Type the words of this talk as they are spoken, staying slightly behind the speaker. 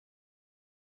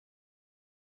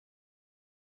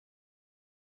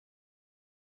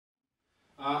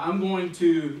I'm going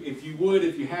to, if you would,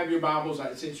 if you have your Bibles,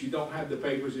 since you don't have the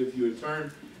papers, if you would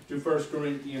turn to 1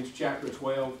 Corinthians chapter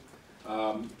 12.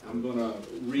 I'm going to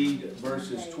read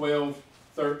verses 12,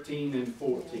 13, and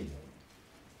 14.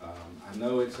 I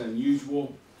know it's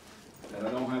unusual that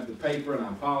I don't have the paper, and I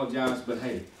apologize, but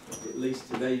hey, at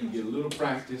least today you get a little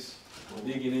practice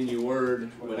digging in your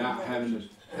word without having the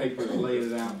paper to lay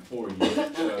it out for you.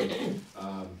 So,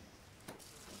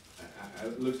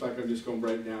 it looks like I'm just going to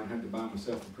break down and have to buy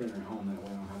myself a printer at home. That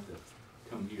way I don't have to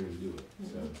come here and do it.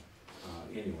 So,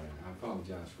 anyway, I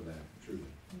apologize for that, truly.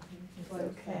 It's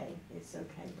okay. It's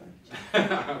okay,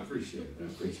 I appreciate it. I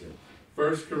appreciate it.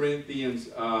 1 Corinthians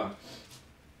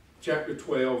chapter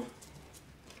 12,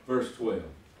 verse 12.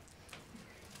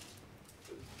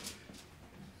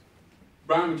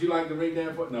 Brian, would you like to read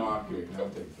that? No, I'll take it.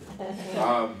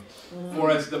 For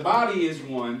as the body is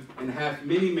one and hath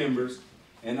many members,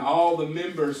 and all the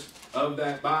members of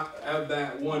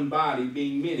that one body,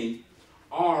 being many,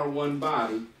 are one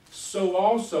body, so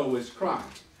also is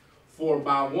Christ. For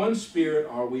by one Spirit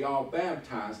are we all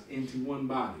baptized into one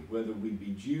body, whether we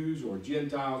be Jews or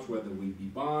Gentiles, whether we be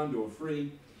bond or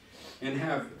free, and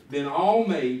have been all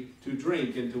made to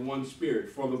drink into one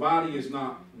Spirit. For the body is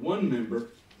not one member,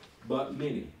 but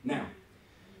many. Now,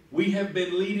 we have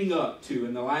been leading up to,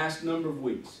 in the last number of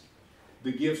weeks,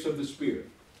 the gifts of the Spirit.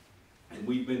 And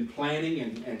we've been planning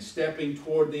and stepping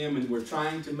toward them, and we're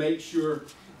trying to make sure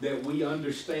that we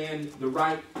understand the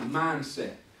right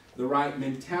mindset, the right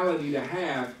mentality to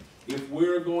have if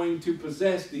we're going to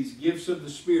possess these gifts of the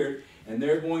Spirit and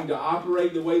they're going to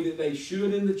operate the way that they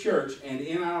should in the church and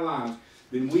in our lives.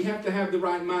 Then we have to have the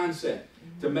right mindset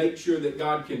to make sure that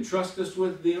God can trust us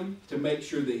with them, to make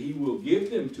sure that He will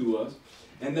give them to us,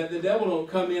 and that the devil don't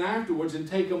come in afterwards and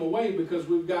take them away because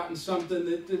we've gotten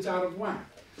something that's out of whack.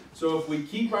 So if we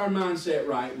keep our mindset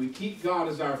right, we keep God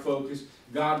as our focus,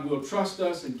 God will trust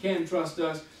us and can trust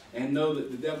us and know that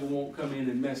the devil won't come in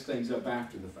and mess things up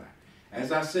after the fact.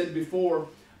 As I said before,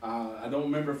 I don't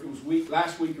remember if it was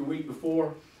last week or week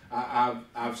before,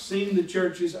 I've seen the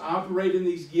churches operate in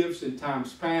these gifts in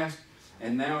times past,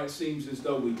 and now it seems as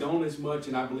though we don't as much,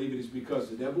 and I believe it is because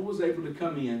the devil was able to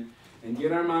come in and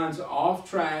get our minds off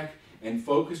track and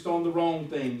focused on the wrong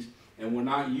things, and we're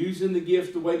not using the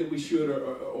gift the way that we should,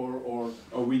 or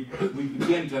we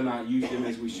begin to not use them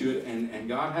as we should, and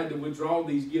God had to withdraw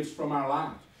these gifts from our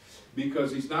lives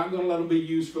because He's not going to let them be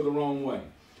used for the wrong way.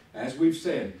 As we've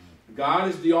said, God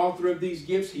is the author of these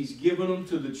gifts. He's given them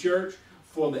to the church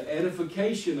for the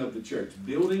edification of the church,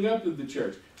 building up of the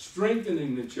church,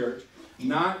 strengthening the church,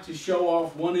 not to show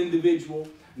off one individual,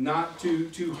 not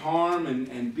to harm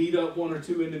and beat up one or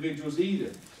two individuals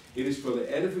either. It is for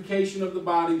the edification of the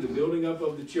body, the building up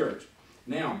of the church.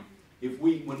 Now,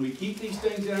 when we keep these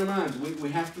things in our minds, we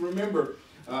have to remember,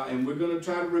 and we're going to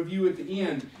try to review at the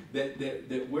end,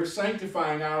 that we're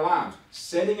sanctifying our lives,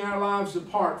 setting our lives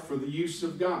apart for the use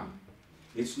of God.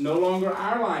 It's no longer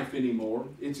our life anymore.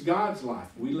 It's God's life.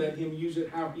 We let Him use it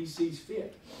how He sees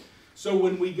fit. So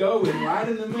when we go and right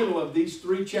in the middle of these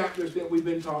 3 chapters that we've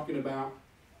been talking about,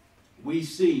 we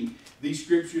see these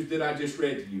scriptures that I just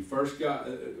read to you. First,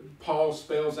 Paul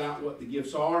spells out what the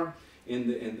gifts are in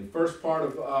the first part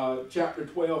of chapter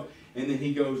 12, and then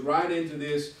he goes right into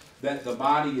this, that the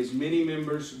body is many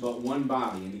members but one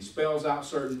body. And he spells out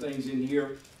certain things in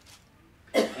here,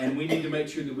 and we need to make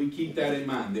sure that we keep that in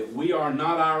mind, that we are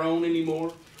not our own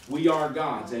anymore. We are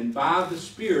God's, and by the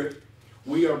Spirit,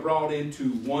 we are brought into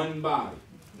one body.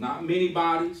 Not many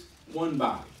bodies, one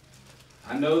body.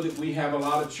 I know that we have a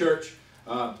lot of church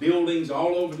buildings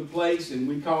all over the place, and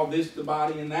we call this the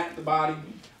body and that the body.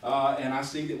 And I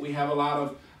see that we have a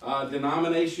lot of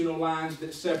denominational lines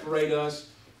that separate us.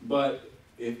 But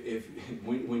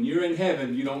when you're in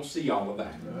heaven, you don't see all of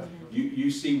that.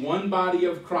 You see one body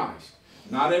of Christ.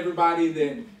 Not everybody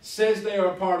that says they are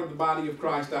a part of the body of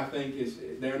Christ, I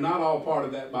think, they're not all part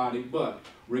of that body. But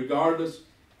regardless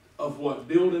of what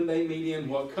building they meet in,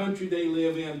 what country they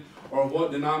live in, or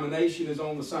what denomination is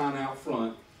on the sign out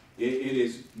front, it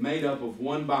is made up of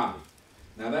one body.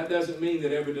 Now that doesn't mean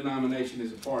that every denomination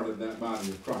is a part of that body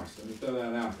of Christ. Let me throw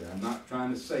that out there. I'm not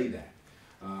trying to say that.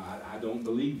 I don't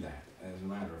believe that, as a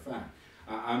matter of fact.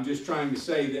 I'm just trying to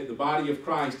say that the body of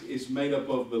Christ is made up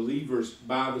of believers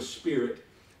by the Spirit,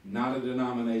 not a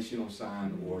denominational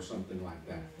sign or something like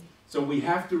that. So we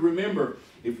have to remember,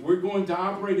 if we're going to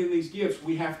operate in these gifts,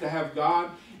 we have to have God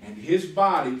and His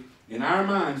body in our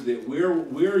minds, that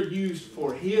we're used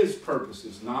for His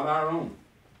purposes, not our own.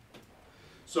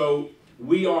 So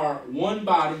we are one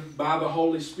body by the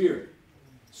Holy Spirit.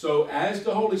 So as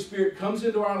the Holy Spirit comes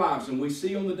into our lives, and we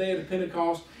see on the day of the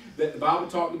Pentecost that the Bible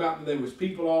talked about that there was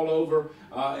people all over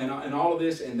and all of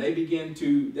this, and they began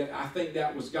to, I think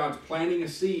that was God's planting a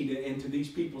seed into these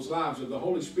people's lives of the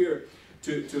Holy Spirit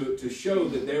to show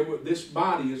that this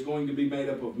body is going to be made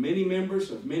up of many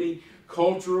members, of many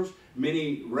cultures,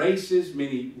 many races,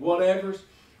 many whatevers,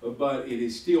 but it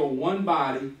is still one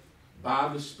body by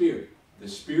the Spirit. The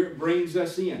Spirit brings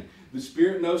us in. The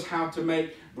Spirit knows how to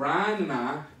make Brian and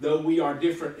I, though we are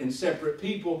different and separate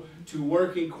people, to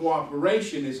work in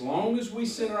cooperation. As long as we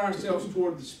center ourselves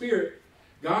toward the Spirit,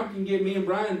 God can get me and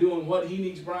Brian doing what He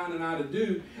needs Brian and I to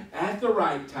do at the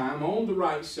right time, on the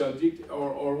right subject,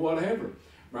 or whatever.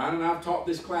 Brian and I have taught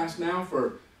this class now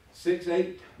for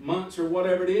 6-8 months or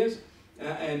whatever it is,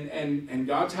 and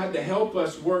God's had to help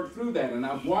us work through that. And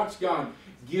I've watched God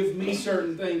give me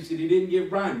certain things that He didn't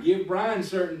give Brian. Give Brian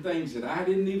certain things that I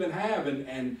didn't even have,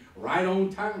 and right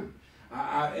on time.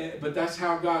 But that's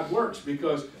how God works,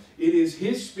 because it is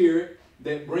His Spirit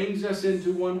that brings us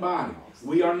into one body.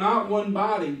 We are not one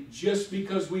body just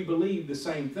because we believe the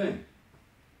same thing.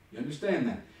 You understand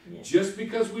that? Yes. Just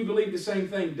because we believe the same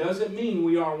thing doesn't mean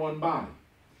we are one body.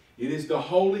 It is the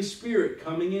Holy Spirit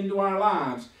coming into our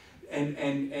lives and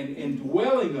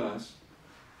indwelling us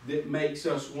that makes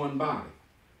us one body.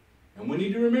 And we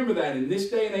need to remember that in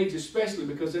this day and age especially,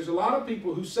 because there's a lot of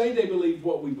people who say they believe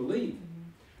what we believe,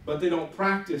 but they don't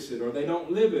practice it, or they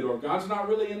don't live it, or God's not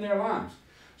really in their lives.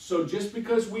 So just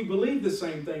because we believe the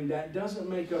same thing, that doesn't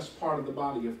make us part of the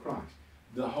body of Christ.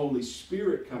 The Holy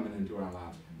Spirit coming into our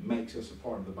lives makes us a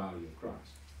part of the body of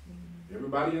Christ.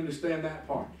 Everybody understand that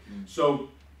part? So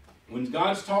when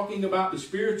God's talking about the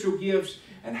spiritual gifts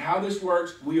and how this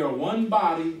works, we are one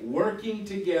body working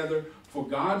together for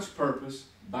God's purpose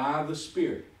by the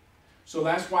Spirit. So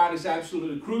that's why it is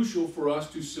absolutely crucial for us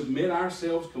to submit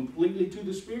ourselves completely to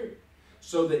the Spirit,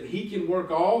 so that He can work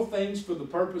all things for the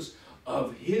purpose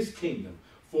of His kingdom,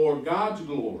 for God's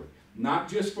glory, not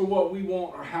just for what we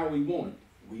want or how we want it.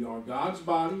 We are God's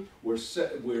body. We're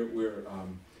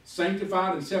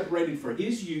sanctified and separated for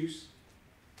His use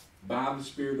by the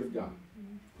Spirit of God.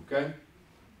 Okay?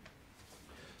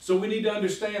 So we need to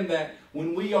understand that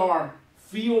when we are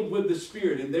filled with the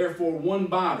Spirit and therefore one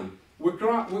body, we're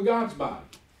God's body.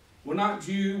 We're not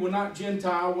Jew, we're not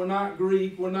Gentile, we're not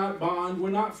Greek, we're not bond,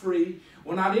 we're not free,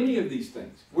 we're not any of these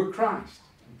things. We're Christ.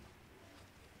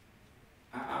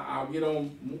 I'll get on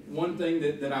one thing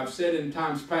that I've said in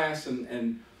times past,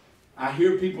 and I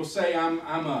hear people say I'm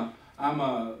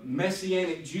a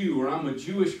Messianic Jew, or I'm a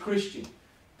Jewish Christian.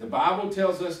 The Bible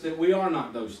tells us that we are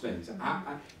not those things.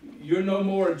 You're no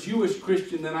more a Jewish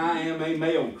Christian than I am a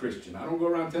male Christian. I don't go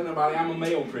around telling everybody I'm a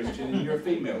male Christian and you're a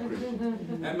female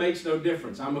Christian. That makes no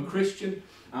difference. I'm a Christian.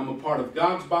 I'm a part of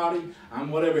God's body.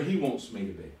 I'm whatever He wants me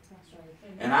to be.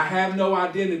 And I have no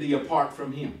identity apart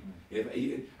from Him.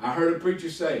 I heard a preacher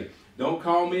say, don't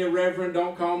call me a reverend,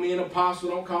 don't call me an apostle,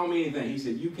 don't call me anything. He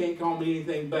said, you can't call me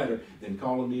anything better than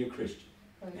calling me a Christian.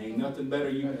 Ain't nothing better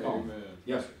you can call me.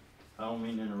 Yes, sir. I don't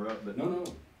mean to interrupt, but no.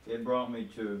 It brought me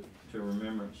to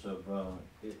remembrance of,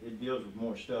 it deals with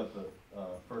more stuff,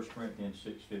 1 Corinthians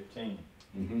 6:15.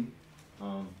 Mm-hmm.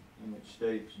 And it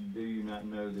states, do you not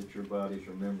know that your bodies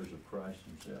are members of Christ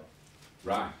Himself?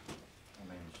 Right.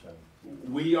 So.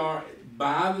 We are,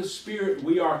 by the Spirit,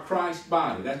 we are Christ's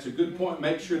body. That's a good point.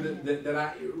 Make sure that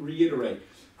I reiterate.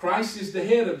 Christ is the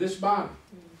head of this body.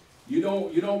 You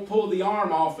don't pull the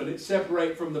arm off and it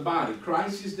separate from the body.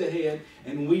 Christ is the head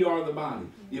and we are the body.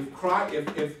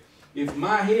 If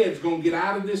my head's going to get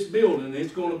out of this building,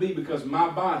 it's going to be because my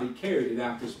body carried it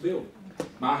out this building.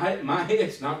 My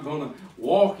head's not going to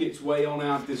walk its way on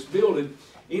out this building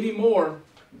any more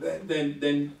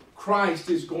than Christ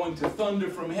is going to thunder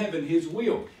from heaven His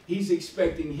will. He's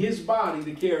expecting His body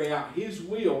to carry out His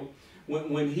will.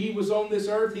 When He was on this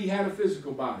earth, He had a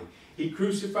physical body. He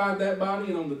crucified that body,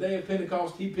 and on the day of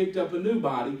Pentecost, He picked up a new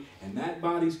body, and that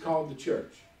body's called the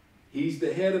church. He's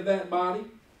the head of that body,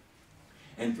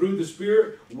 and through the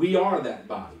Spirit, we are that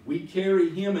body. We carry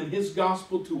Him and His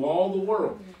gospel to all the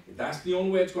world. That's the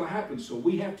only way it's going to happen, so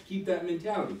we have to keep that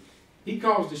mentality. He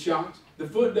calls the shots. The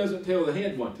foot doesn't tell the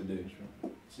head what to do.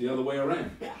 It's the other way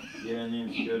around. Yeah, and then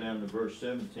if you go down to verse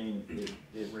 17,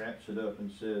 it wraps it up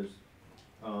and says,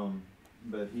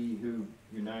 but he who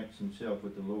unites himself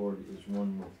with the Lord is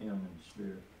one with Him in the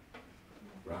Spirit.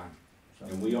 Right.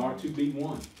 And we are to be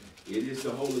one. It is the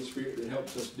Holy Spirit that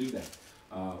helps us do that.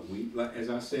 As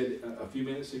I said a few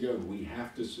minutes ago, we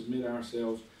have to submit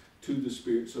ourselves to the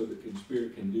Spirit so that the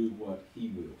Spirit can do what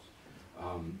He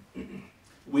wills.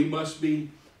 We must be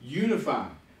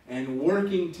unified and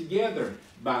working together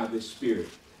by the Spirit.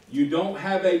 You don't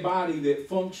have a body that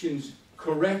functions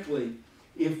correctly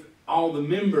if all the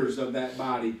members of that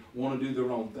body want to do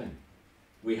their own thing.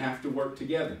 We have to work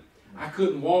together. I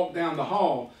couldn't walk down the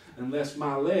hall unless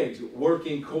my legs work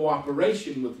in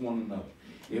cooperation with one another.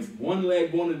 If one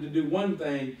leg wanted to do one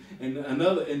thing and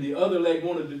the other leg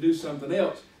wanted to do something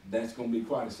else, that's going to be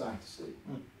quite a sight to see.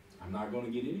 I'm not going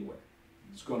to get anywhere.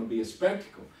 It's going to be a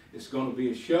spectacle. It's going to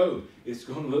be a show. It's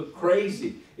going to look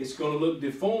crazy. It's going to look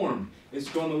deformed. It's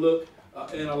going to look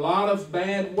in a lot of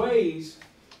bad ways.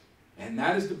 And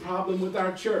that is the problem with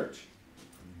our church.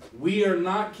 We are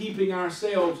not keeping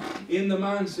ourselves in the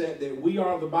mindset that we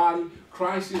are the body,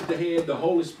 Christ is the head, the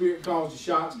Holy Spirit calls the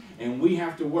shots, and we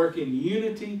have to work in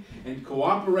unity and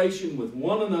cooperation with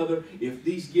one another if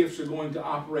these gifts are going to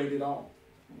operate at all.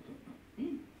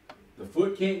 The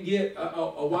foot can't get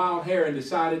a wild hair and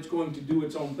decide it's going to do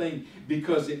its own thing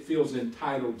because it feels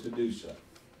entitled to do so.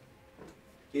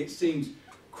 It seems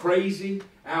crazy,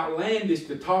 outlandish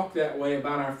to talk that way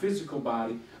about our physical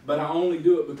body, but I only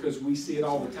do it because we see it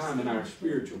all the time in our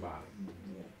spiritual body.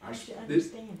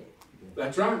 Understand it.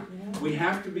 That's right. We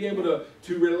have to be able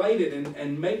to relate it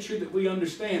and make sure that we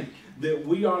understand that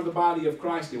we are the body of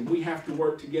Christ and we have to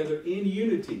work together in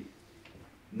unity.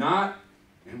 Not,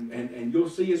 and you'll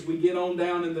see as we get on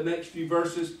down in the next few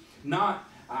verses, not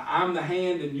I'm the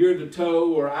hand and you're the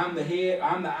toe, or I'm the head,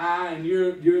 I'm the eye and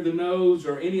you're the nose,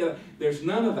 or any other. There's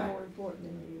none of that. More important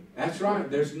than you. That's right.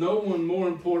 There's no one more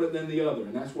important than the other,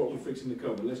 and that's what we're fixing to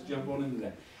cover. Let's jump on into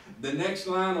that. The next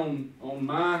line on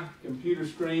my computer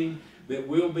screen that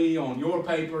will be on your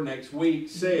paper next week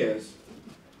says,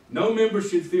 no member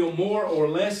should feel more or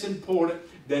less important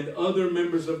than other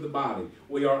members of the body.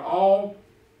 We are all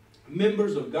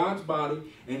members of God's body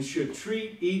and should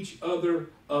treat each other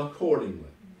accordingly.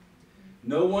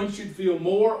 No one should feel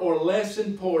more or less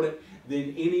important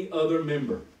than any other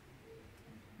member.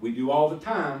 We do all the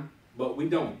time, but we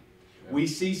don't. We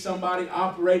see somebody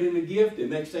operating a gift, and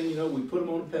next thing you know, we put them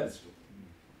on a pedestal.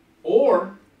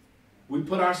 Or we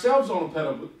put ourselves on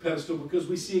a pedestal because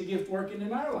we see a gift working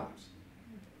in our lives.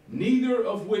 Neither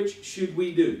of which should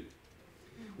we do.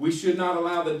 We should not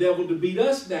allow the devil to beat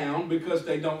us down because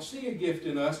they don't see a gift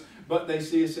in us, but they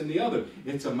see us in the other.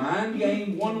 It's a mind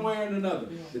game one way or another.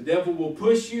 The devil will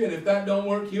push you, and if that don't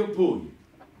work, he'll pull you.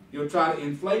 He'll try to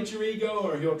inflate your ego,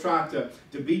 or he'll try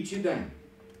to beat you down.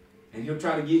 And he'll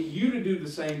try to get you to do the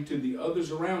same to the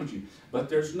others around you. But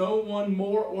there's no one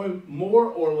more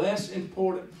or less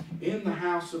important in the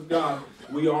house of God.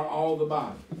 We are all the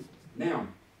body. Now,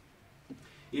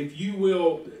 if you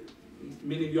will,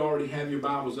 many of you already have your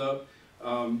Bibles up.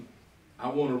 I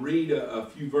want to read a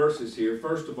few verses here.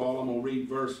 First of all, I'm going to read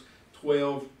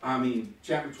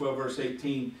chapter 12, verse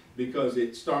 18, because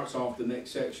it starts off the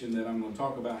next section that I'm going to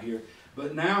talk about here.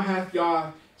 But now hath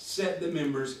God set the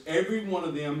members, every one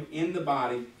of them, in the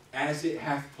body, as it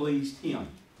hath pleased him.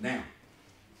 Now,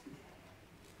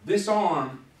 this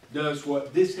arm does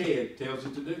what this head tells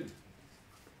it to do.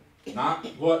 Not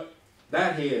what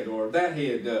that head or that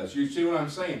head does. You see what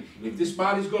I'm saying? If this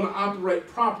body's going to operate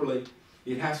properly,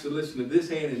 it has to listen to this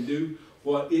head and do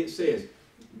what it says.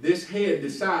 This head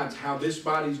decides how this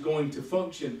body's going to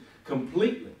function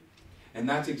completely. And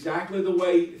that's exactly the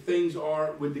way things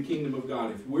are with the kingdom of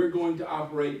God. If we're going to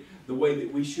operate the way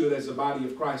that we should as a body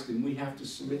of Christ, then we have to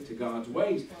submit to God's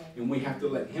ways. And we have to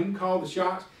let him call the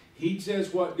shots. He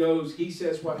says what goes. He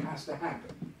says what has to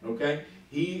happen. Okay?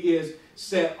 He is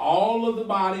set all of the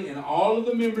body and all of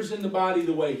the members in the body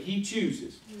the way he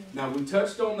chooses. Now, we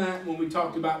touched on that when we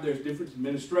talked about there's different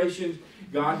administrations.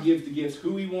 God gives the gifts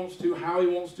who he wants to, how he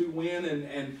wants to, when,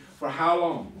 and for how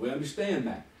long. We understand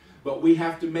that. But we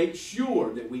have to make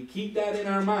sure that we keep that in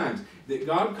our minds, that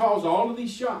God calls all of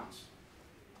these shots.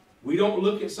 We don't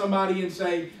look at somebody and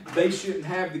say, they shouldn't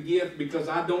have the gift because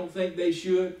I don't think they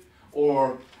should,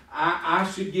 or I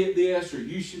should get this, or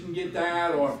you shouldn't get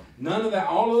that, or none of that.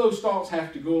 All of those thoughts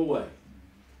have to go away.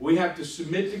 We have to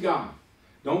submit to God.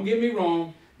 Don't get me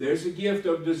wrong. There's a gift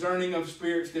of discerning of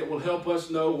spirits that will help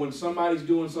us know when somebody's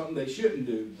doing something they shouldn't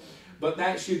do. But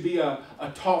that should be a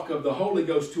talk of the Holy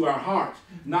Ghost to our hearts,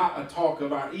 not a talk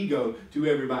of our ego to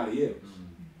everybody else.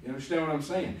 You understand what I'm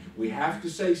saying? We have to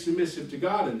stay submissive to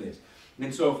God in this.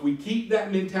 And so if we keep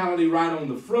that mentality right on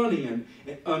the front end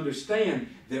and understand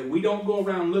that we don't go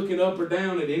around looking up or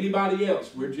down at anybody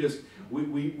else. We're just,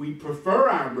 we prefer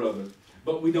our brother,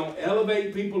 but we don't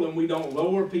elevate people and we don't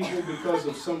lower people because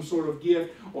of some sort of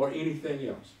gift or anything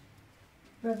else.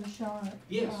 Brother Sharp.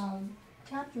 Yes.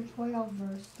 Chapter 12,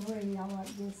 verse 3, I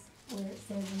like this where it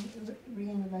says, and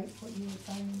reiterates what you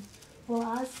were saying. For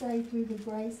I say through the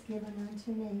grace given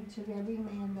unto me to every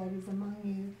man that is among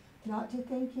you, not to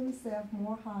think himself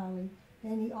more highly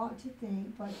than he ought to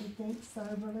think, but to think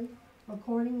soberly,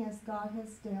 according as God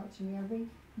has dealt to every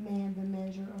man the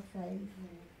measure of faith.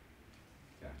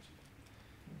 Gotcha.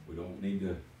 We don't need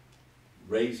to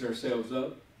raise ourselves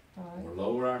up or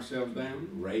lower ourselves down,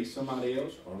 raise somebody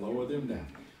else or lower them down.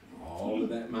 All of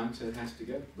that mindset has to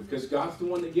go, because God's the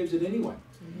one that gives it anyway.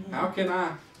 How can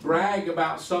I brag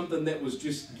about something that was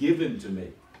just given to me?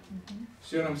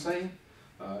 See what I'm saying?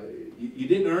 You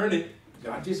didn't earn it.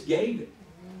 God just gave it.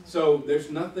 So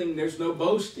there's no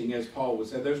boasting, as Paul would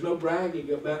say. There's no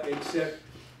bragging about except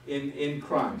in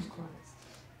Christ.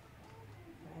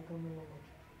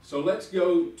 So let's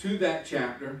go to that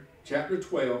chapter, chapter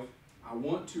 12. I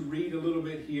want to read a little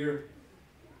bit here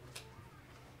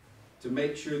to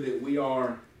make sure that we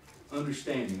are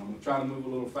understanding. I'm going to try to move a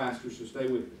little faster, so stay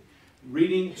with me.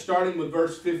 Reading, starting with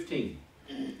verse 15.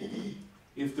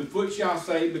 If the foot shall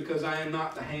say, because I am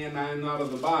not the hand, I am not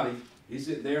of the body, is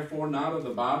it therefore not of the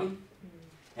body?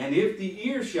 And if the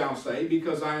ear shall say,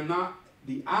 because I am not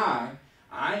the eye,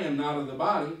 I am not of the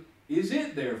body, is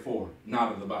it therefore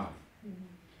not of the body?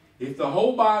 If the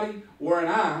whole body were an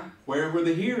eye, where were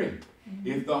the hearing?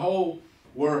 If the whole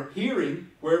were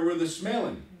hearing, where were the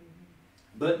smelling?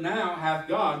 But now hath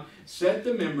God set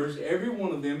the members, every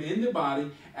one of them, in the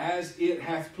body as it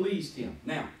hath pleased him.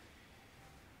 Now,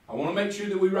 I want to make sure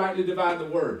that we rightly divide the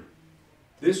word.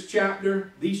 This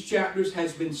chapter, these chapters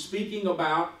has been speaking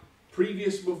about,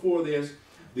 previous before this,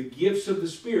 the gifts of the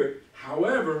Spirit.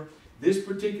 However, this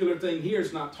particular thing here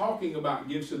is not talking about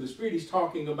gifts of the Spirit. He's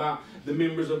talking about the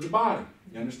members of the body.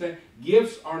 You understand?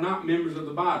 Gifts are not members of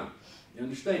the body. You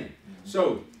understand?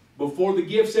 So, before the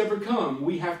gifts ever come,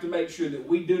 we have to make sure that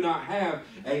we do not have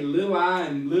a little I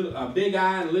and a big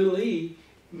I and little e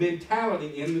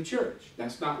mentality in the church.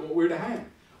 That's not what we're to have.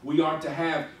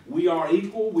 We are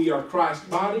equal, we are Christ's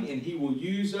body, and He will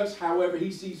use us however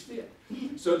He sees fit.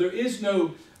 So there is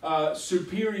no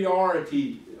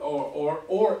superiority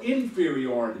or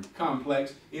inferiority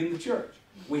complex in the church.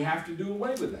 We have to do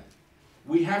away with that.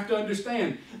 We have to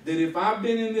understand that if I've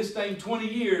been in this thing 20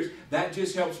 years, that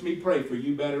just helps me pray for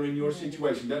you better in your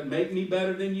situation. Doesn't make me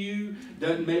better than you.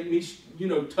 Doesn't make me,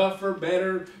 tougher,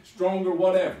 better, stronger,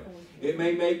 whatever. It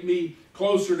may make me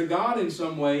closer to God in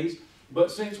some ways,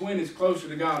 but since when has closer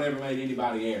to God ever made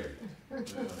anybody arrogant?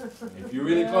 If you're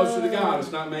really closer to God,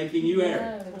 it's not making you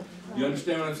arrogant. You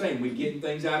understand what I'm saying? We're getting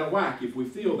things out of whack if we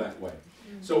feel that way.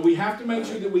 So we have to make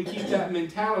sure that we keep that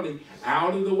mentality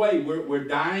out of the way. We're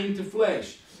dying to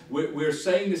flesh. We're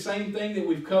saying the same thing that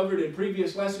we've covered in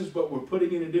previous lessons, but we're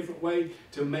putting it in a different way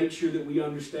to make sure that we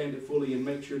understand it fully and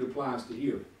make sure it applies to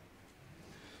here.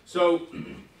 So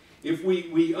if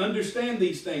we understand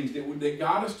these things, that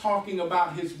God is talking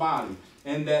about His body,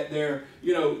 and that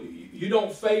you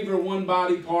don't favor one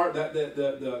body part, that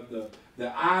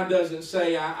the eye doesn't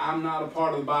say I'm not a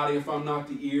part of the body if I'm not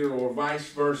the ear, or vice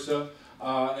versa,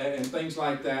 and things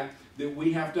like that, that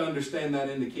we have to understand that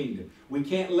in the kingdom. We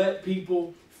can't let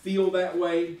people feel that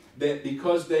way, that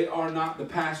because they are not the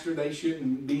pastor, they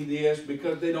shouldn't be this,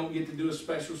 because they don't get to do a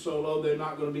special solo, they're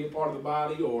not going to be a part of the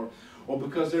body, or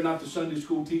because they're not the Sunday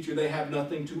school teacher, they have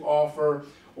nothing to offer,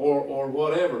 or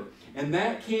whatever. And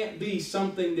that can't be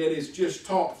something that is just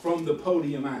taught from the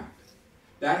podium out.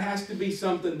 That has to be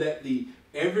something that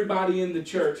everybody in the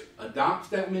church adopts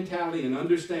that mentality and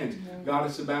understands. God,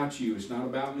 it's about you. It's not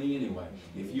about me anyway.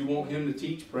 If you want Him to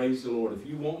teach, praise the Lord. If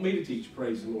you want me to teach,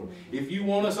 praise the Lord. If you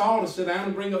want us all to sit down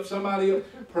and bring up somebody else,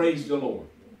 praise the Lord.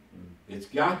 It's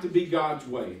got to be God's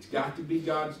way. It's got to be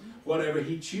God's whatever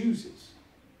He chooses.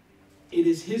 It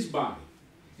is His body.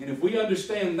 And if we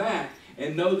understand that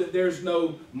and know that there's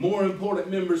no more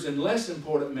important members and less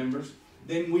important members,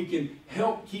 then we can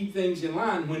help keep things in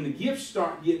line. When the gifts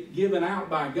start given out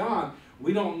by God,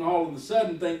 we don't all of a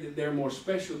sudden think that they're more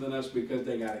special than us because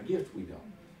they got a gift. We don't.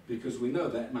 Because we know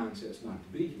that mindset's not to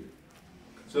be here.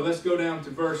 So let's go down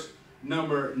to verse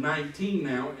number 19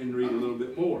 now and read a little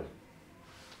bit more.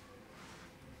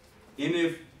 And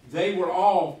if they were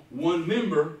all one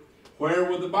member, where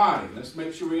were the body? Let's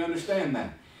make sure we understand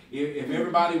that. If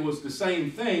everybody was the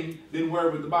same thing, then where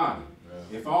would the body?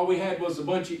 If all we had was a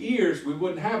bunch of ears, we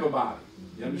wouldn't have a body.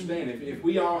 You understand? If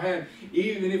we all had,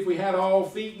 even if we had all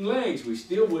feet and legs, we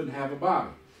still wouldn't have a body.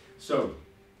 So,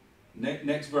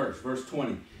 next verse, verse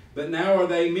 20. But now are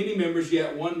they many members,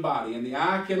 yet one body. And the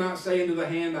eye cannot say unto the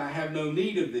hand, I have no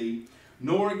need of thee,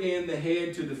 nor again the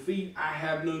head to the feet, I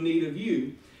have no need of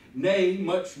you. Nay,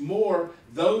 much more,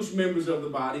 those members of the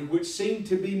body which seem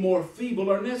to be more feeble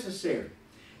are necessary.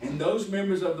 And those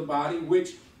members of the body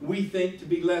which we think to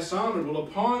be less honorable,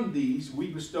 upon these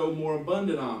we bestow more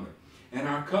abundant honor. And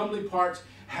our comely parts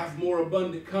have more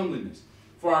abundant comeliness.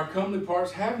 For our comely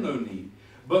parts have no need.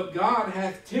 But God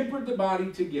hath tempered the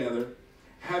body together,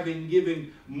 having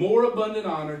given more abundant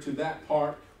honor to that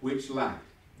part which lacked.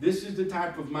 This is the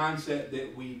type of mindset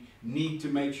that we need to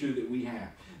make sure that we have.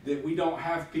 That we don't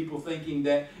have people thinking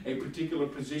that a particular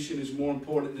position is more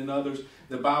important than others.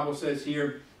 The Bible says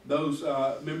here, those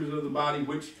members of the body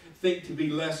which think to be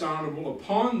less honorable,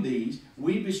 upon these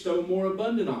we bestow more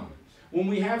abundant honor. When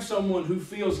we have someone who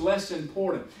feels less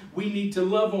important, we need to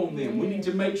love on them. We need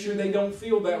to make sure they don't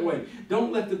feel that way.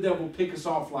 Don't let the devil pick us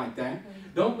off like that.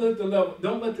 Don't let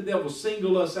the devil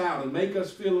single us out and make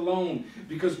us feel alone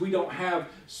because we don't have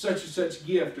such and such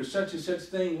gift or such and such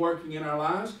thing working in our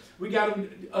lives. We got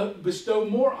to bestow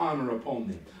more honor upon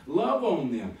them. Love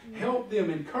on them. Help them.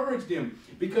 Encourage them.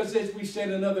 Because as we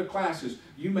said in other classes,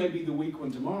 you may be the weak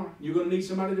one tomorrow. You're going to need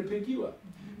somebody to pick you up.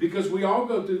 Because we all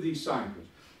go through these cycles.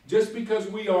 Just because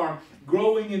we are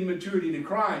growing in maturity to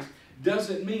Christ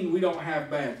doesn't mean we don't have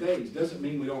bad days. Doesn't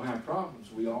mean we don't have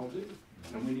problems. We all do.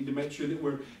 And we need to make sure that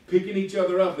we're picking each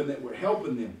other up and that we're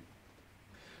helping them.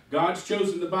 God's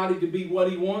chosen the body to be what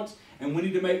He wants, and we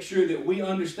need to make sure that we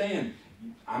understand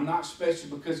I'm not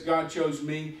special because God chose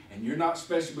me, and you're not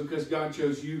special because God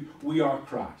chose you. We are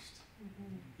Christ.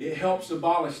 It helps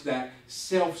abolish that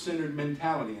self-centered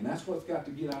mentality, and that's what's got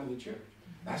to get out of the church.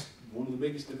 That's one of the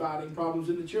biggest dividing problems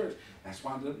in the church. That's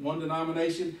why one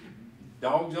denomination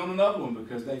dogs on another one,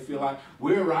 because they feel like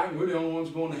we're right and we're the only ones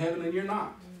going to heaven and you're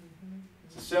not.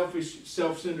 It's a selfish,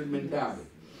 self-centered mentality.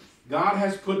 God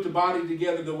has put the body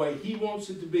together the way He wants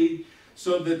it to be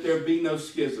so that there be no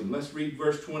schism. Let's read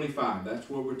verse 25. That's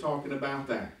where we're talking about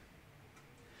that.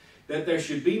 That there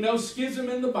should be no schism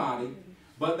in the body,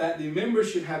 but that the members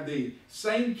should have the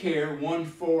same care one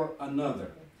for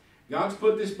another. God's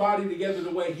put this body together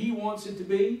the way He wants it to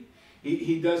be.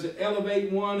 He doesn't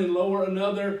elevate one and lower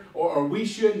another, or we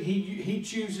shouldn't. He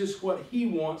chooses what He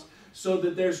wants so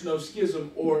that there's no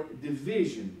schism or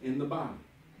division in the body.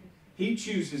 He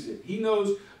chooses it. He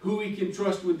knows who He can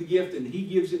trust with the gift, and He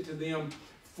gives it to them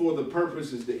for the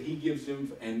purposes that He gives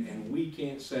them, and we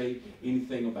can't say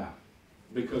anything about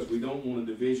it because we don't want a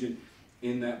division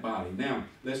in that body. Now,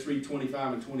 let's read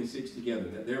 25 and 26 together.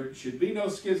 That there should be no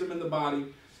schism in the body,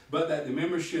 but that the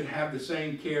members should have the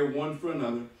same care one for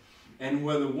another. And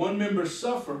whether one member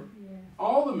suffer,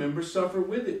 all the members suffer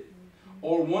with it.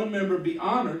 Or one member be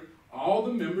honored, all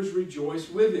the members rejoice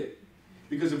with it.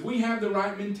 Because if we have the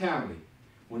right mentality,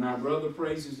 when our brother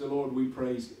praises the Lord, we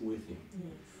praise with him.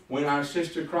 When our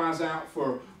sister cries out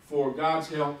for God's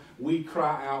help, we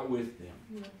cry out with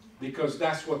them. Because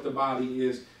that's what the body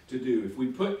is to do. If we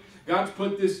God's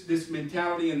put this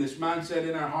mentality and this mindset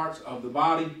in our hearts of the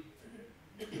body,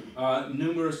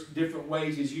 numerous different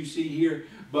ways as you see here.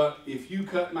 But if you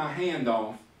cut my hand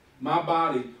off, my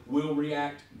body will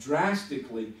react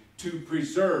drastically to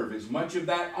preserve as much of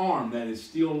that arm that is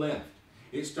still left.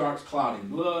 It starts clotting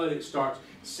blood. It starts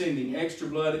sending extra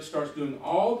blood. It starts doing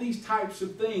all these types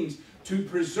of things to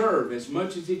preserve as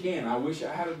much as it can. I wish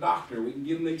I had a doctor. We can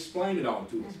get him to explain it all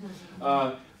to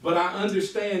us. But I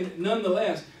understand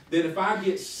nonetheless that if I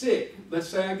get sick, let's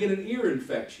say I get an ear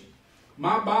infection,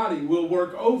 my body will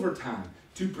work overtime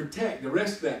to protect the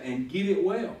rest of that and get it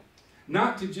well.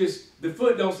 Not to just, the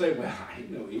foot don't say, well, I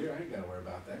ain't no ear, I ain't got to worry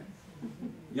about that.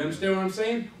 You understand what I'm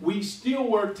saying? We still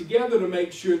work together to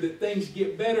make sure that things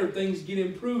get better, things get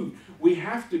improved. We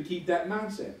have to keep that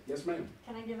mindset. Yes, ma'am.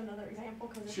 Can I give another example?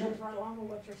 Because it Sure. goes right along with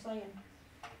what you're saying.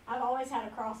 I've always had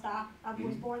a crossed eye. I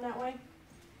was born that way.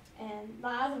 And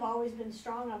my eyes have always been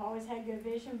strong. I've always had good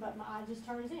vision, but my eye just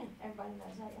turns in. Everybody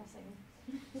knows that. Y'all see me.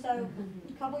 So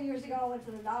a couple years ago, I went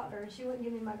to the doctor, and she wouldn't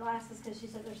give me my glasses because she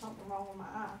said there's something wrong with my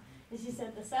eye. And she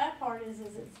said the sad part is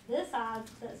it's this eye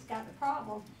that's got the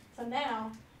problem. So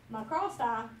now my crossed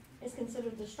eye is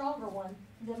considered the stronger one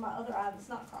than my other eye that's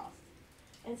not crossed.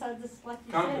 And so just like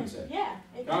you said, yeah,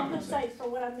 it compensates for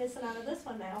what I'm missing out of this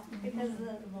one now because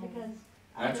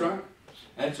That's right.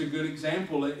 That's a good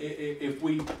example. If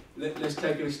let's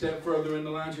take it a step further in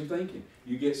the lines you're thinking.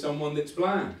 You get someone that's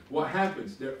blind. What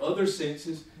happens? Their other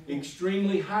senses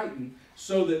extremely heightened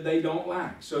so that they don't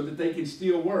lack, so that they can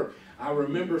still work. I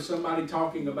remember somebody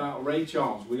talking about Ray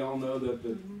Charles. We all know that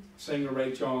the singer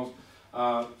Ray Charles.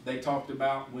 They talked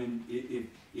about when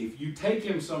if you take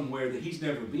him somewhere that he's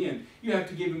never been, you have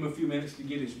to give him a few minutes to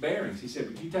get his bearings. He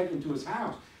said, but you take him to his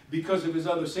house. Because of his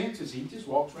other senses, he just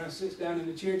walks around, sits down in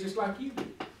the chair just like you do.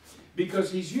 Because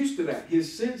he's used to that.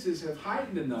 His senses have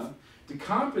heightened enough to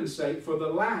compensate for the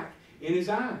lack in his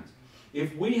eyes.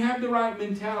 If we have the right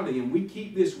mentality and we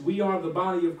keep this we are the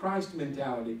body of Christ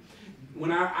mentality,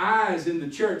 when our eyes in the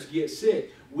church get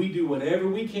sick, we do whatever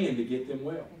we can to get them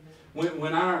well.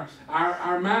 When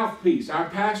our mouthpiece, our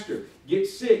pastor,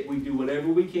 gets sick, we do whatever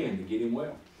we can to get him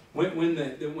well. When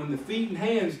the feet and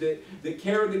hands that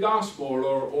carry the gospel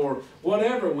or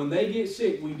whatever, when they get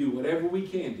sick, we do whatever we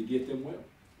can to get them well.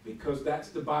 Because that's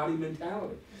the body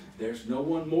mentality. There's no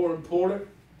one more important.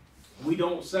 We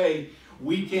don't say,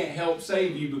 we can't help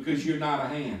save you because you're not a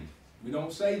hand. We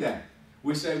don't say that.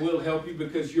 We say, we'll help you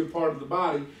because you're part of the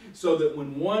body, so that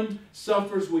when one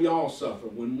suffers, we all suffer.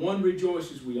 When one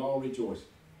rejoices, we all rejoice.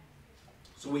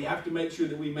 So we have to make sure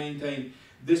that we maintain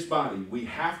this body. We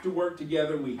have to work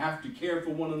together. We have to care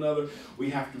for one another. We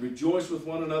have to rejoice with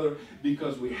one another,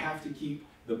 because we have to keep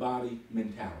the body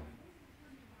mentality.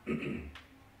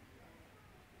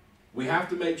 We have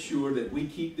to make sure that we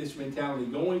keep this mentality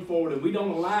going forward, and we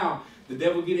don't allow the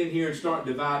devil get in here and start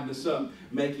dividing us up,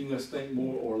 making us think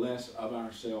more or less of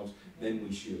ourselves than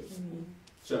we should.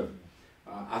 So,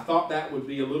 I thought that would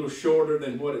be a little shorter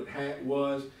than what it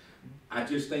was. I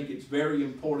just think it's very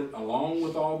important, along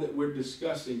with all that we're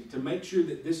discussing, to make sure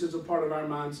that this is a part of our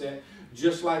mindset,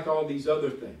 just like all these other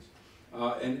things.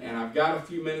 And I've got a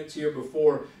few minutes here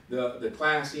before the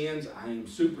class ends. I am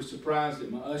super surprised that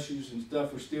my ushers and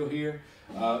stuff are still here.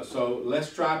 So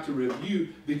let's try to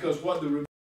review, because what the review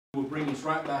will bring us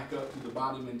right back up to the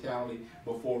body mentality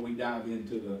before we dive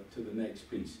into the next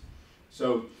piece.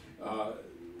 So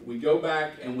we go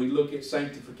back and we look at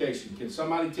sanctification. Can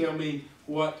somebody tell me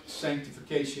what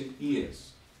sanctification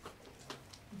is?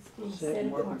 Set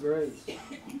Work apart. of grace.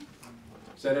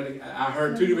 Say that again. I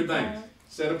heard two different things.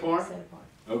 Set apart? Set apart.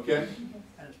 Okay.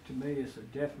 As to me, it's a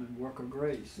definite work of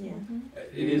grace. Yeah.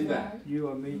 It is that. You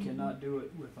or me cannot do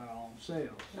it with our own selves.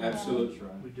 Absolutely. That's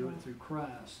right. We do it through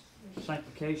Christ.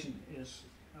 Sanctification is,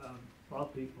 a lot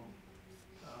of people,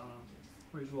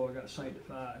 praise the Lord, got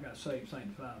sanctified, got saved,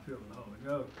 sanctified, filled with the Holy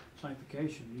Ghost.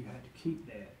 Sanctification, you have to keep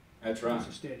that. That's right. It's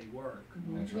a steady work.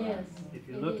 That's right. Yes. If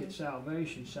you look at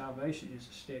salvation, salvation is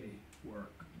a steady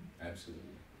work. Absolutely.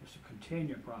 It's a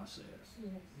continual process.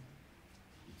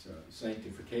 It's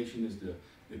sanctification is the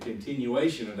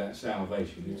continuation of that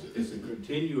salvation. It's a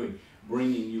continuing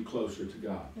bringing you closer to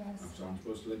God. Yes. I'm sorry, I'm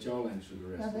supposed to let y'all answer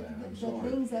the rest Now, of that. I'm the sorry.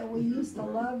 things that we used to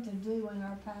love to do in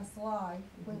our past life,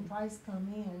 when Christ come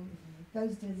in,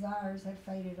 those desires have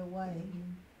faded away.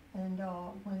 And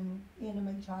when the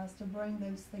enemy tries to bring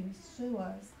those things to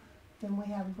us, then we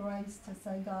have grace to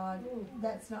say, God,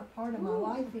 that's not part of my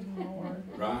life anymore.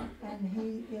 Right. And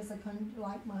he is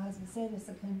like my husband said, it's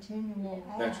a continual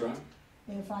act. That's right.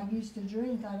 If I used to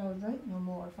drink, I don't drink no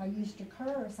more. If I used to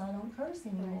curse, I don't curse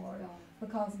anymore.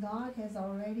 Because God has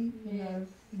already,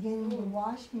 beginning to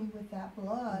wash me with that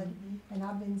blood, and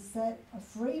I've been set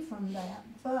free from that.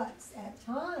 But at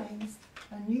times,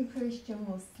 a new Christian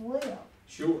will slip.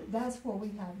 Sure. That's where we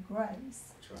have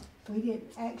grace. That's right. We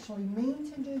didn't actually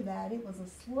mean to do that. It was a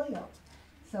slip.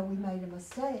 So we made a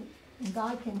mistake. And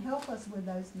God can help us with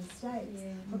those mistakes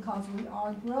because we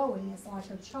are growing. It's like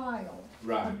a child,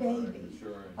 Right. a baby.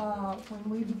 Sure. When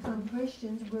we become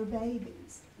Christians, we're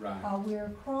babies. Right.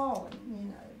 We're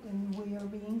crawling, and we are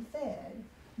being fed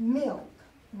milk,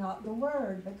 not the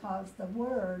word, because the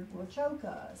word will choke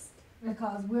us,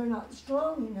 because we're not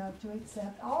strong enough to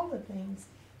accept all the things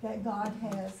that God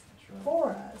has for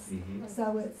us. Mm-hmm.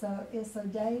 So it's a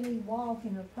daily walk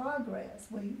in a progress.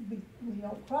 We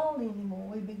don't crawl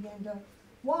anymore. We begin to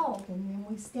walk, and then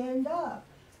we stand up.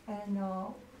 And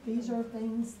these are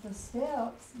things, the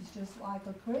steps. It's just like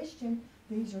a Christian.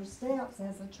 These are steps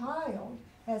as a child.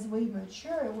 As we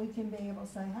mature, we can be able to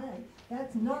say, hey,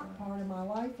 that's not part of my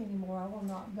life anymore. I will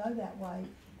not go that way.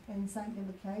 And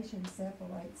sanctification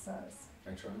separates us.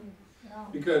 That's right. Yeah.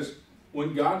 Because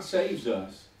when God saves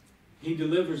us, He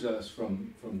delivers us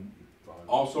from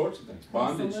all sorts of things.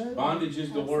 Bondage. Absolutely. Bondage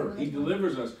is the word. He Absolutely.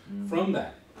 delivers us from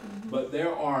that. But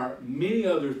there are many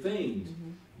other things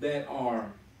that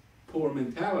are poor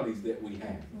mentalities that we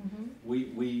have.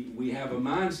 We have a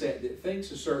mindset that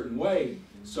thinks a certain way,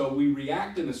 so we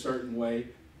react in a certain way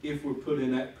if we're put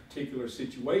in that particular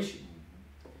situation.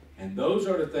 And those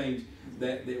are the things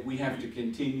that we have to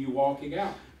continue walking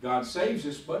out. God saves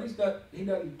us, but He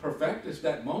doesn't perfect us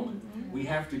that moment. We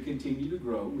have to continue to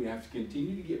grow. We have to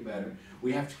continue to get better.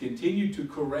 We have to continue to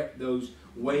correct those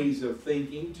ways of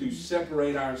thinking, to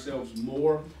separate ourselves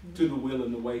more to the will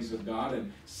and the ways of God,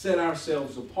 and set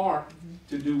ourselves apart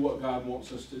to do what God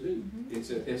wants us to do. It's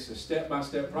a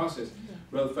step-by-step process.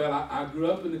 Brother Fell, I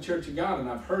grew up in the Church of God, and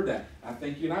I've heard that. I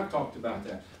think you and I have talked about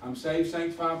that. I'm saved,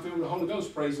 sanctified, filled with the Holy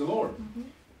Ghost. Praise the Lord.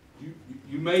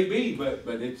 You may be, but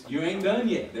you ain't done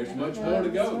yet. There's much more to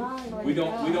go. Right. We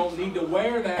don't need to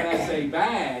wear that as a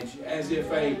badge, as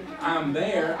if I'm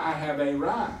there, I have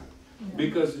arrived.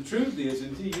 Because the truth is,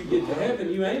 until you get to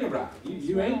heaven, you ain't arrived.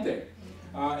 You ain't there.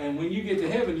 And when you get to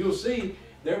heaven, you'll see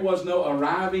there was no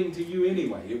arriving to you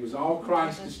anyway. It was all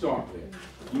Christ to start with.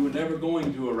 You were never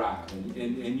going to arrive,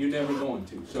 and you're never going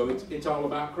to. So it's all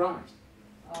about Christ.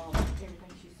 Everything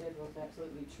she said was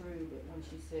absolutely true, but when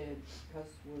she said,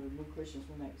 because we're new Christians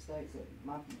from the States, that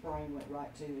my brain went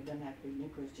right to, it doesn't have to be new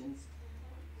Christians.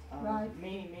 Right.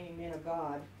 Many men of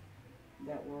God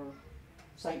that were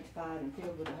sanctified and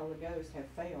filled with the Holy Ghost have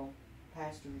failed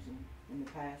pastors in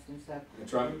the past and stuff.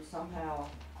 That's right. And somehow,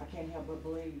 I can't help but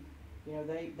believe,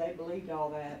 they believed all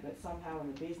that, but somehow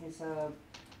in the business of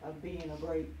being a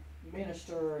great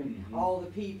minister and all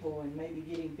the people and maybe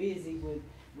getting busy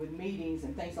with meetings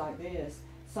and things like this,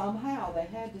 somehow they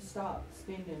had to stop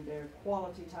spending their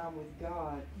quality time with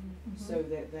God so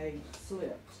that they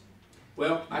slipped.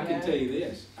 Well, I can tell you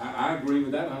this. I agree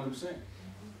with that 100%.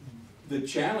 The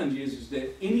challenge is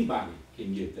that anybody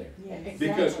can get there. Yeah,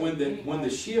 Because exactly. when the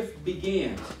shift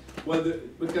begins,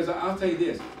 because I'll tell you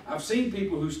this, I've seen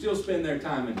people who still spend their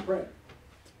time in prayer,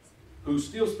 who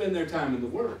still spend their time in the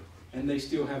Word, and they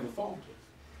still have a falter.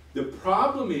 The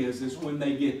problem is when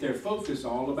they get their focus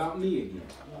all about me again.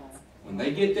 When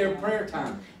they get their prayer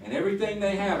time and everything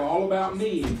they have all about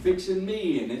me and fixing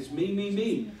me and it's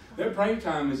me, their prayer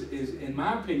time is in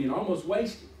my opinion, almost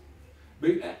wasted.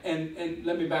 And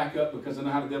let me back up because I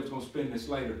know how the devil's going to spin this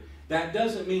later. That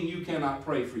doesn't mean you cannot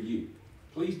pray for you.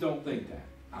 Please don't think that.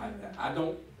 I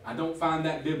don't find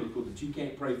that biblical that you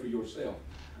can't pray for yourself.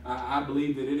 I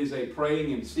believe that it is a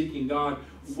praying and seeking God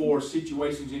for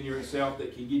situations in yourself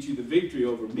that can get you the victory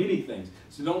over many things.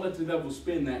 So don't let the devil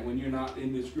spin that when you're not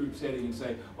in this group setting and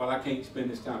say, well, I can't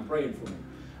spend this time praying for him.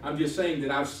 I'm just saying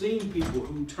that I've seen people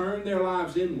who turn their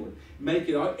lives inward, make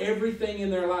it everything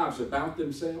in their lives about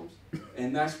themselves,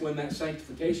 and that's when that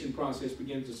sanctification process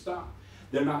begins to stop.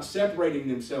 They're not separating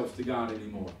themselves to God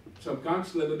anymore.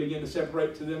 Subconsciously, they begin to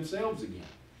separate to themselves again.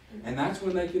 And that's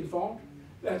when they can falter.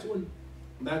 That's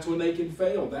when they can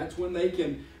fail. That's when they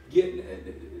can get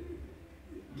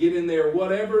in their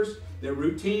whatevers, their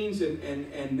routines,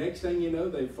 and next thing you know,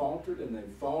 they've faltered and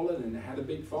they've fallen and had a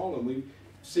big fall. And we've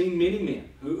seen many men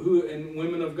who and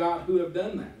women of God who have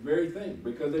done that very thing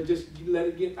because they just let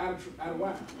it get out of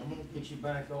whack. I'm going to get you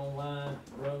back online,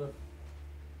 brother.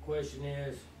 Question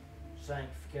is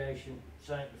sanctification,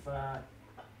 sanctify.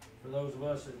 For those of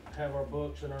us that have our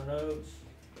books and our notes,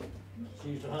 it's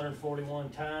used 141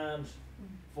 times.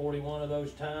 41 of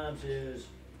those times is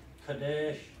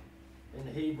Kadesh in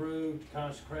the Hebrew, to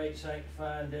consecrate,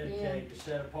 sanctify, and dedicate, to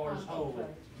set apart as holy,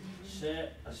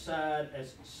 set aside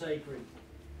as sacred.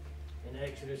 In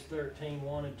Exodus 13,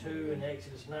 1 and 2, in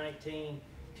Exodus 19,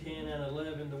 10 and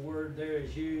 11, the word there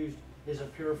is used as a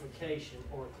purification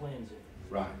or a cleansing.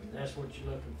 Right. That's what you're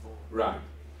looking for. Right.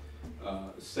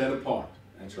 Set apart.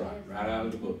 That's right. Right out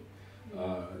of the book.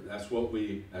 That's what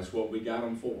we got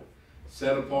them for.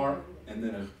 Set apart, and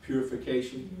then a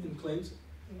purification and cleansing.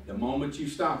 The moment you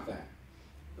stop that,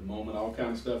 the moment all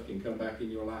kinds of stuff can come back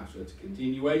in your life. So it's a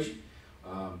continuation.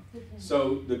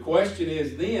 So the question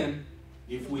is then,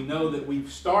 if we know that we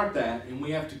start that and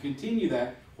we have to continue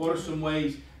that, what are some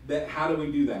ways how do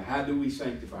we do that? How do we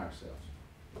sanctify ourselves?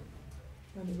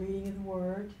 By the reading of the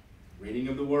Word. Reading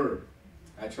of the Word.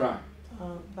 That's right.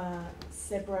 By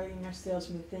separating ourselves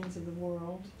from the things of the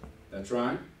world. That's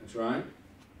right. That's right.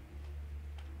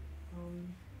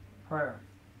 Prayer.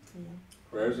 Yeah.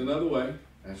 Prayer's another way.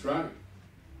 That's right.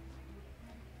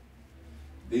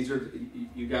 These are,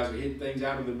 you guys are hitting things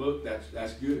out of the book.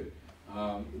 That's good.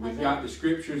 We've got the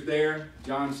scriptures there.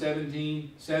 John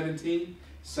 17:17.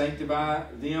 Sanctify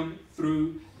them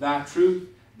through thy truth.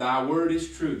 Thy word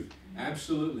is truth.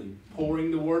 Absolutely.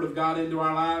 Pouring the word of God into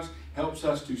our lives helps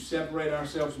us to separate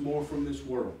ourselves more from this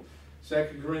world.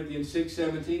 2 Corinthians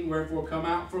 6:17. Wherefore come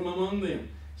out from among them.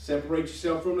 Separate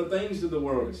yourself from the things of the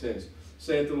world, it says.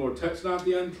 Saith the Lord, touch not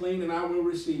the unclean, and I will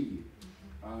receive you.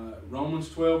 Romans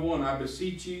 12:1. I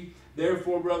beseech you,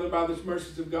 therefore, brother, by the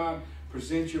mercies of God,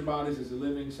 present your bodies as a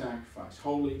living sacrifice,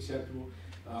 holy, acceptable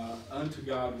unto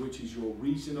God, which is your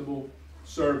reasonable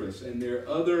service. And there are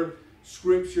other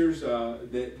scriptures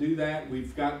that do that.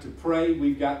 We've got to pray.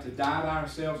 We've got to die to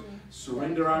ourselves,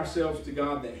 surrender ourselves to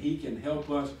God that He can help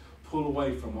us pull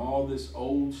away from all this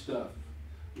old stuff.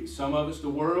 Some of it's the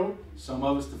world, some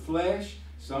of it's the flesh,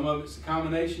 some of it's a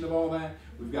combination of all that.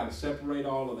 We've got to separate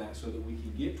all of that so that we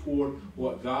can get toward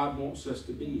what God wants us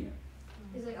to be in.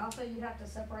 Is it also you have to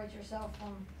separate yourself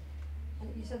from,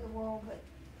 you said the world, but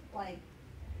like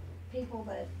people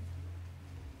that,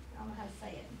 I don't know how to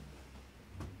say it.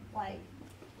 Like,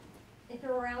 if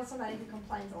you're around somebody who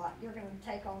complains a lot, you're going to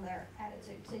take on their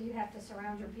attitude. So you have to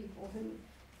surround your people who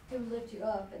who lift you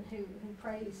up and who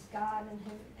praise God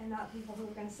and not people who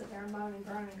are going to sit there and moan and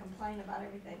groan and complain about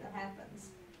everything that happens.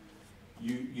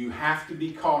 You have to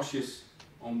be cautious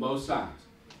on both sides.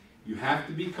 You have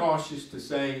to be cautious to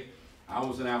say, I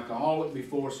was an alcoholic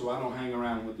before, so I don't hang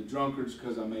around with the drunkards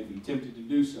because I may be tempted to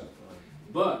do so.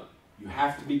 But you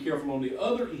have to be careful on the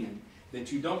other end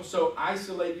that you don't so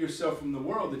isolate yourself from the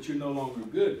world that you're no longer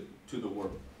good to the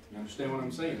world. You understand what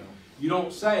I'm saying? You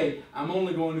don't say, I'm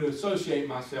only going to associate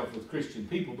myself with Christian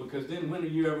people, because then when are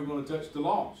you ever going to touch the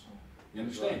laws? You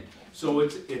understand? So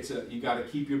you got to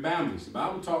keep your boundaries. The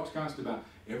Bible talks constantly about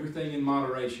everything in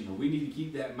moderation, or we need to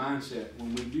keep that mindset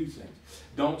when we do things.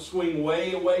 Don't swing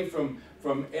way away from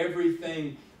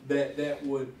everything that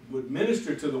would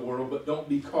minister to the world, but don't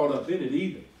be caught up in it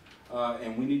either.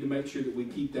 And we need to make sure that we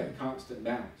keep that constant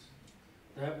balance.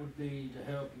 That would be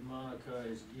to help you, Monica,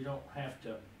 is you don't have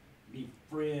to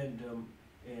befriend them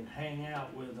and hang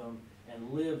out with them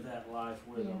and live that life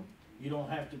with them. You don't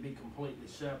have to be completely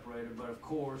separated, but of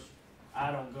course,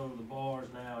 I don't go to the bars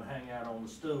now and hang out on the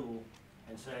stool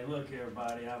and say, look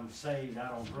everybody, I'm saved, I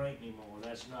don't drink anymore.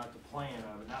 That's not the plan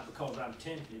of it. Not because I'm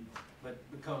tempted, but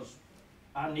because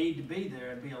I need to be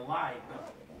there and be a light.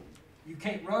 But you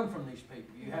can't run from these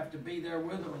people. You have to be there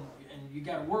with them, and you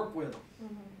got to work with them.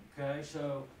 Mm-hmm. Okay,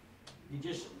 so you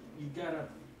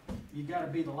gotta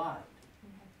be the light.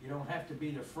 You don't have to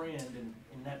be their friend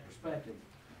in that perspective.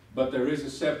 But there is a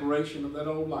separation of that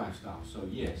old lifestyle. So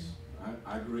yes,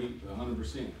 I agree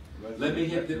 100%. Let me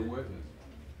hit the witness.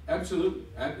 Absolutely.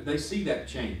 They see that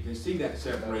change. They see that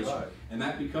separation. Right. And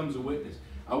that becomes a witness.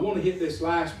 I want to hit this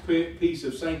last piece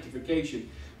of sanctification,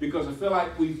 because I feel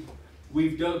like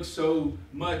we've dug so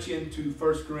much into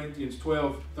 1 Corinthians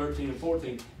 12, 13, and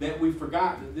 14 that we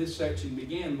forgot that this section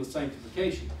began with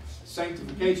sanctification.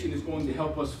 Sanctification is going to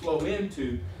help us flow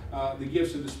into the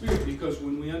gifts of the Spirit, because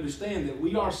when we understand that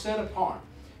we are set apart,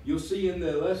 you'll see in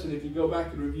the lesson, if you go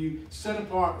back and review, set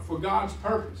apart for God's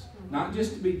purpose, not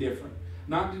just to be different,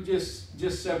 not to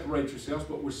just separate yourselves,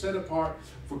 but we're set apart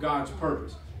for God's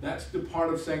purpose. That's the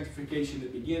part of sanctification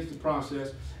that begins the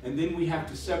process, and then we have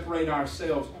to separate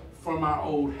ourselves from our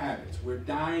old habits. We're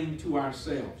dying to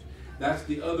ourselves. That's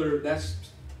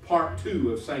part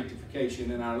 2 of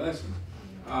sanctification in our lesson.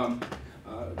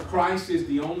 Christ is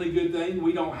the only good thing.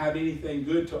 We don't have anything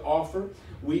good to offer.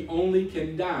 We only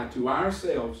can die to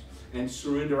ourselves and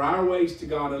surrender our ways to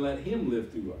God and let Him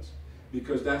live through us.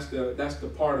 Because that's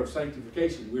the part of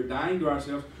sanctification. We're dying to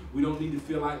ourselves. We don't need to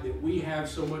feel like that we have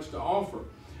so much to offer.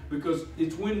 Because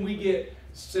it's when we get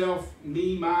self,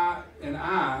 me, my, and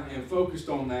I, and focused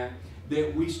on that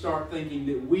we start thinking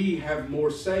that we have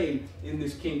more say in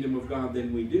this kingdom of God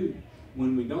than we do.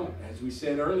 When we don't. As we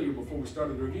said earlier before we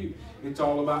started the review, it's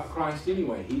all about Christ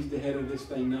anyway. He's the head of this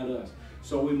thing, not us.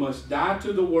 So we must die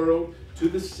to the world, to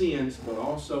the sins, but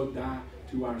also die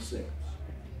to ourselves.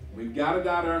 We've got to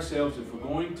die to ourselves. If we're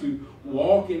going to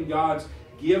walk in God's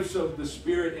gifts of the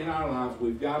Spirit in our lives,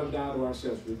 we've got to die to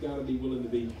ourselves. We've got to be willing to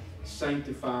be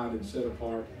sanctified and set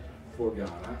apart for God.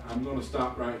 I'm going to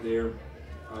stop right there.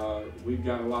 We've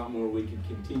got a lot more we can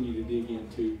continue to dig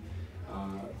into.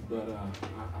 But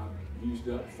I've used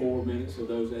up 4 minutes of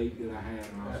those 8 that I had,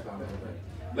 and I'll stop right there.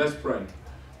 Let's pray.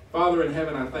 Father in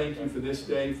heaven, I thank you for this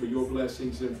day, for your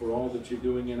blessings, and for all that you're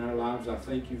doing in our lives. I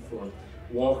thank you for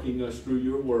walking us through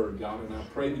your word, God, and I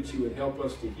pray that you would help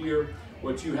us to hear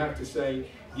what you have to say.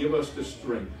 Give us the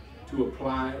strength to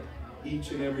apply it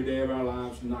each and every day of our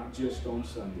lives, not just on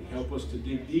Sunday. Help us to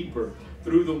dig deeper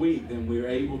through the week than we're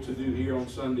able to do here on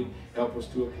Sunday. Help us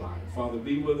to apply it. Father,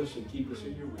 be with us and keep us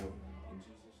in your will.